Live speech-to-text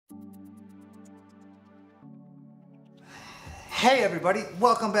Hey everybody,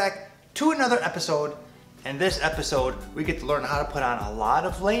 welcome back to another episode. In this episode, we get to learn how to put on a lot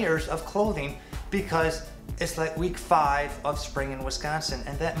of layers of clothing because it's like week 5 of spring in Wisconsin,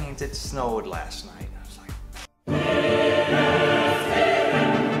 and that means it snowed last night.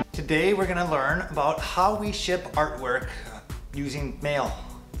 Today we're gonna learn about how we ship artwork using mail.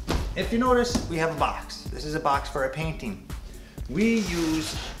 If you notice, we have a box. This is a box for a painting. We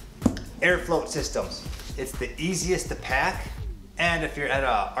use Airfloat systems. It's the easiest to pack, and if you're at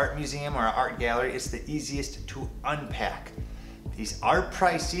an art museum or an art gallery, it's the easiest to unpack. These are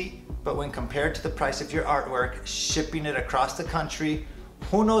pricey, but when compared to the price of your artwork, shipping it across the country,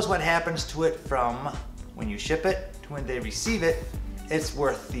 who knows what happens to it from when you ship it to when they receive it, it's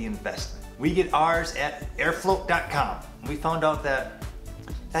worth the investment. We get ours at airfloat.com. We found out that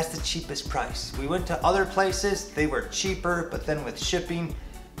that's the cheapest price. We went to other places, they were cheaper, but then with shipping,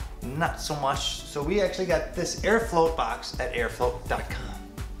 not so much. So we actually got this Airfloat box at airfloat.com.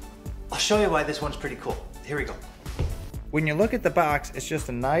 I'll show you why this one's pretty cool. Here we go. When you look at the box, it's just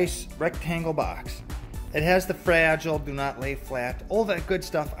a nice rectangle box. It has the fragile, do not lay flat, all that good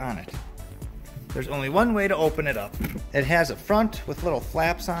stuff on it. There's only one way to open it up. It has a front with little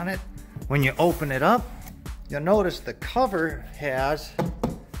flaps on it. When you open it up, you'll notice the cover has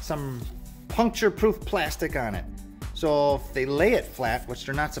some puncture-proof plastic on it. So if they lay it flat, which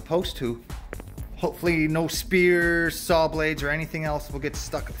they're not supposed to, hopefully no spears, saw blades, or anything else will get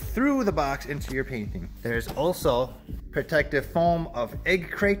stuck through the box into your painting. There's also protective foam of egg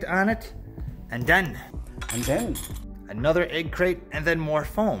crate on it, and then another egg crate, and then more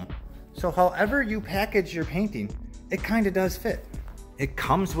foam. So however you package your painting, it kind of does fit. It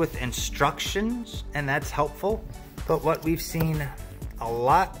comes with instructions, and that's helpful, but what we've seen a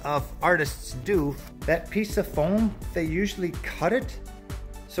lot of artists do, that piece of foam, they usually cut it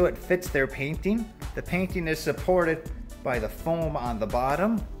so it fits their painting. The painting is supported by the foam on the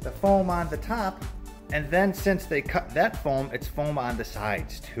bottom, the foam on the top, and then since they cut that foam, it's foam on the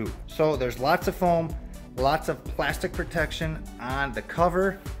sides too. So there's lots of foam, lots of plastic protection on the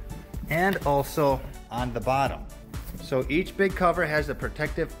cover and also on the bottom. So each big cover has a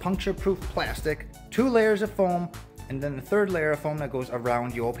protective puncture-proof plastic, 2 layers of foam, and then the 3rd layer of foam that goes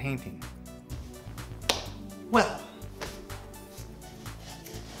around your painting. Well,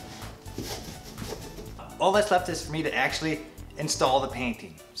 all that's left is for me to actually install the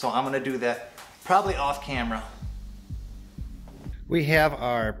painting. So I'm gonna do that probably off camera. We have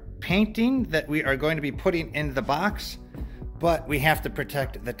our painting that we are going to be putting in the box, but we have to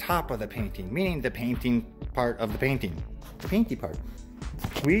protect the top of the painting, meaning the painting part of the painting, the painty part.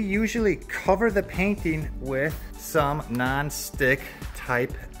 We usually cover the painting with some non-stick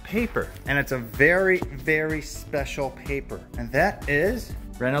type paper, and it's a very, very special paper, and that is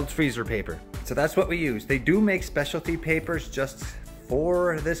Reynolds freezer paper. So that's what we use. They do make specialty papers just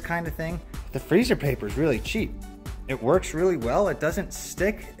for this kind of thing. The freezer paper is really cheap. It works really well. It doesn't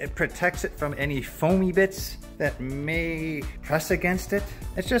stick. It protects it from any foamy bits that may press against it.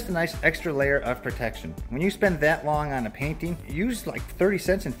 It's just a nice extra layer of protection. When you spend that long on a painting, use like 30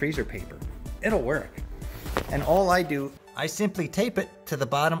 cents in freezer paper. It'll work. And all I do, I simply tape it to the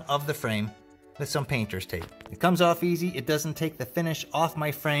bottom of the frame with some painter's tape. It comes off easy. It doesn't take the finish off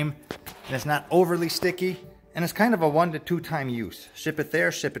my frame, and it's not overly sticky, and it's kind of a 1 to 2 time use. Ship it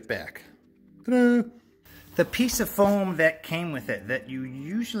there, ship it back. Ta-da! The piece of foam that came with it that you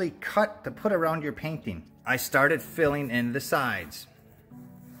usually cut to put around your painting, I started filling in the sides.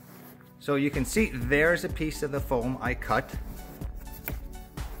 So you can see there's a piece of the foam I cut,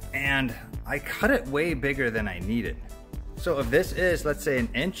 and I cut it way bigger than I needed. So if this is, let's say, 1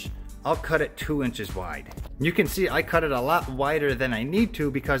 inch, I'll cut it 2 inches wide. You can see I cut it a lot wider than I need to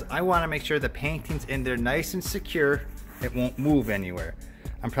because I want to make sure the painting's in there nice and secure. It won't move anywhere.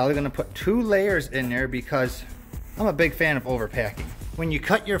 I'm probably going to put 2 layers in there because I'm a big fan of overpacking. When you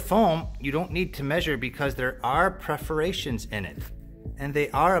cut your foam, you don't need to measure because there are perforations in it, and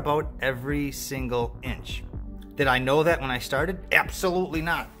they are about every single inch. Did I know that when I started? Absolutely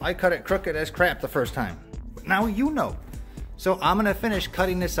not. I cut it crooked as crap the first time. But now you know. So I'm going to finish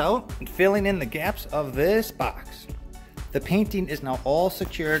cutting this out and filling in the gaps of this box. The painting is now all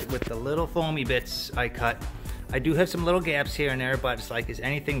secured with the little foamy bits I cut. I do have some little gaps here and there, but it's like, is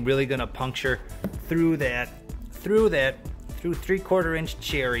anything really gonna puncture through 3/4 inch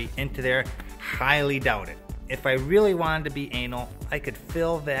cherry into there? Highly doubt it. If I really wanted to be anal, I could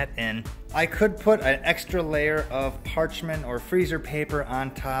fill that in. I could put an extra layer of parchment or freezer paper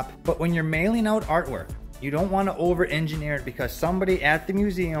on top, but when you're mailing out artwork, you don't want to over-engineer it because somebody at the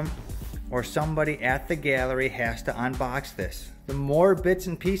museum or somebody at the gallery has to unbox this. The more bits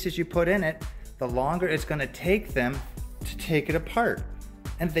and pieces you put in it, the longer it's going to take them to take it apart.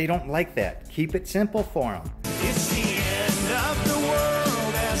 And they don't like that. Keep it simple for them. It's the end of the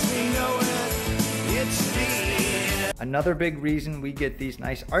world as we know it. It's the end. Another big reason we get these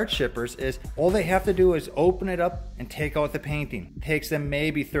nice art shippers is all they have to do is open it up and take out the painting. It takes them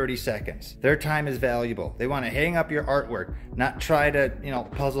maybe 30 seconds. Their time is valuable. They want to hang up your artwork, not try to,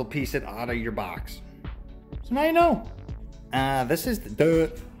 puzzle piece it out of your box. So now you know. This is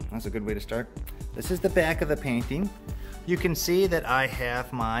that's a good way to start. This is the back of the painting. You can see that I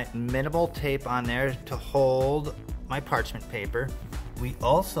have my minimal tape on there to hold my parchment paper. We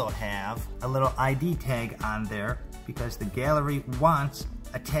also have a little ID tag on there because the gallery wants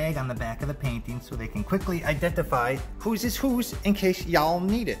a tag on the back of the painting so they can quickly identify whose is whose in case y'all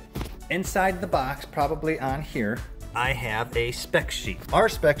need it. Inside the box, probably on here, I have a spec sheet. Our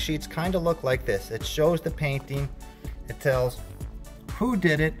spec sheets kind of look like this. It shows the painting, it tells who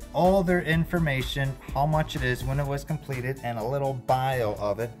did it, all their information, how much it is, when it was completed, and a little bio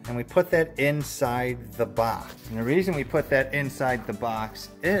of it. And we put that inside the box. And the reason we put that inside the box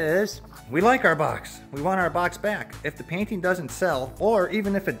is we like our box. We want our box back. If the painting doesn't sell, or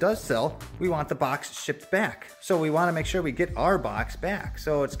even if it does sell, we want the box shipped back. So we want to make sure we get our box back.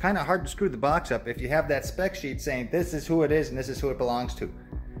 So it's kind of hard to screw the box up if you have that spec sheet saying this is who it is and this is who it belongs to.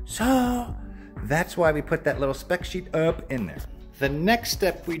 So that's why we put that little spec sheet up in there. The next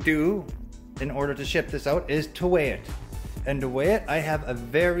step we do in order to ship this out is to weigh it. And to weigh it, I have a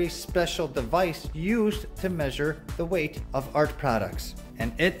very special device used to measure the weight of art products.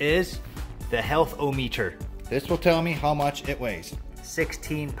 And it is the health-o-meter. This will tell me how much it weighs.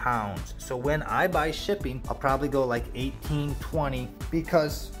 16 pounds. So when I buy shipping, I'll probably go like 18, 20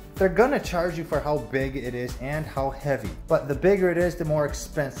 because they're gonna charge you for how big it is and how heavy. But the bigger it is, the more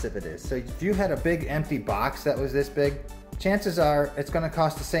expensive it is. So if you had a big empty box that was this big, chances are it's gonna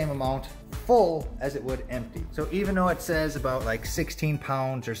cost the same amount full as it would empty. So even though it says about like 16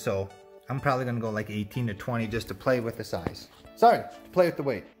 pounds or so, I'm probably gonna go like 18 to 20 just to play with the size. Sorry, to play with the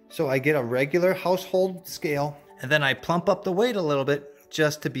weight. So I get a regular household scale and then I plump up the weight a little bit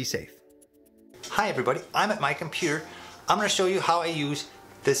just to be safe. Hi everybody, I'm at my computer. I'm gonna show you how I use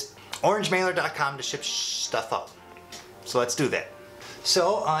this orangemailer.com to ship stuff out. So let's do that.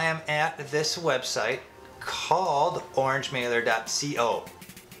 So I am at this website called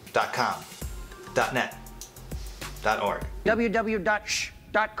orangemailer.co.com, .net, .org.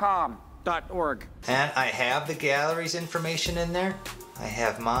 www.sh.com.org. And I have the gallery's information in there. I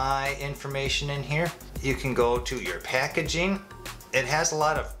have my information in here. You can go to your packaging. It has a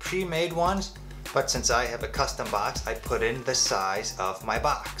lot of pre-made ones, but since I have a custom box, I put in the size of my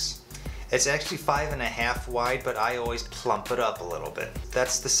box. It's actually 5.5 wide, but I always plump it up a little bit.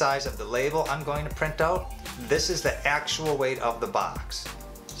 That's the size of the label I'm going to print out. This is the actual weight of the box.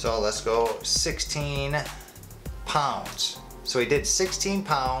 So let's go 16 pounds. So we did 16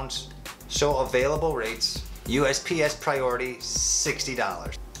 pounds, show available rates, USPS priority,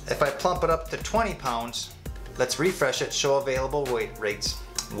 $60. If I plump it up to 20 pounds, let's refresh it, show available weights.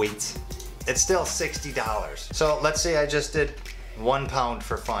 It's still $60. So let's say I just did 1 pound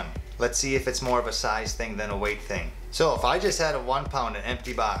for fun. Let's see if it's more of a size thing than a weight thing. So if I just had a 1 pound, an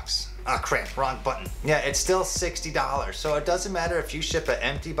empty box, ah crap, wrong button. Yeah, it's still $60. So it doesn't matter if you ship an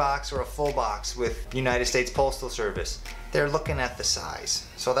empty box or a full box with United States Postal Service. They're looking at the size.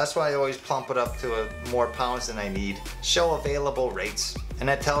 So that's why I always plump it up to more pounds than I need. Show available rates. And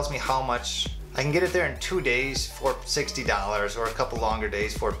that tells me how much I can get it there in 2 days for $60 or a couple longer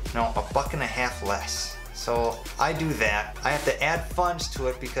days for $1.50 less. So I do that. I have to add funds to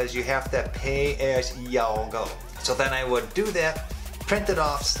it because you have to pay as y'all go. So then I would do that, print it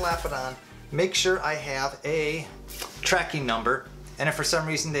off, slap it on, make sure I have a tracking number. And if for some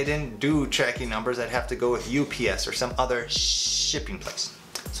reason they didn't do tracking numbers, I'd have to go with UPS or some other shipping place.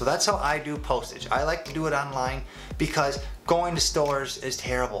 So that's how I do postage. I like to do it online because going to stores is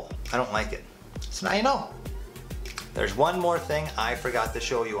terrible. I don't like it. So now you know. There's one more thing I forgot to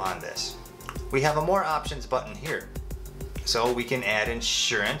show you on this. We have a more options button here. So we can add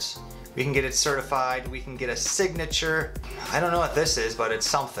insurance, we can get it certified, we can get a signature. I don't know what this is, but it's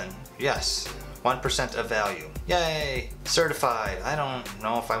something. Yes, 1% of value. Yay, certified. I don't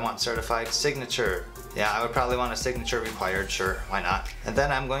know if I want certified signature. Yeah, I would probably want a signature required, sure, why not? And then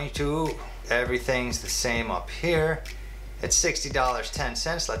I'm going to, everything's the same up here. It's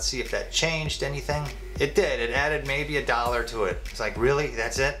 $60.10. Let's see if that changed anything. It did. It added maybe $1 to it. It's like, really?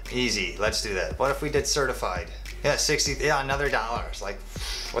 That's it? Easy. Let's do that. What if we did certified? Yeah, 60. Yeah, another $1. It's like,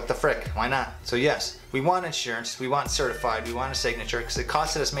 what the frick? Why not? So yes, we want insurance. We want certified. We want a signature because it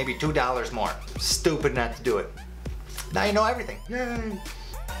costed us maybe $2 more. Stupid not to do it. Now you know everything. Yay!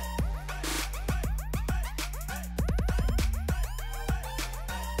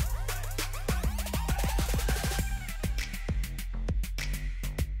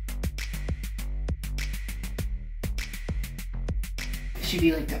 should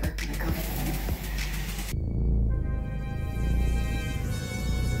be like the Ark of the Covenant.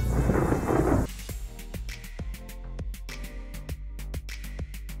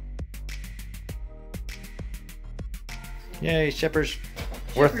 Yay, shippers.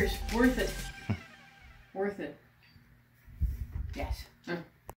 Shippers, worth it. Worth it. Yes.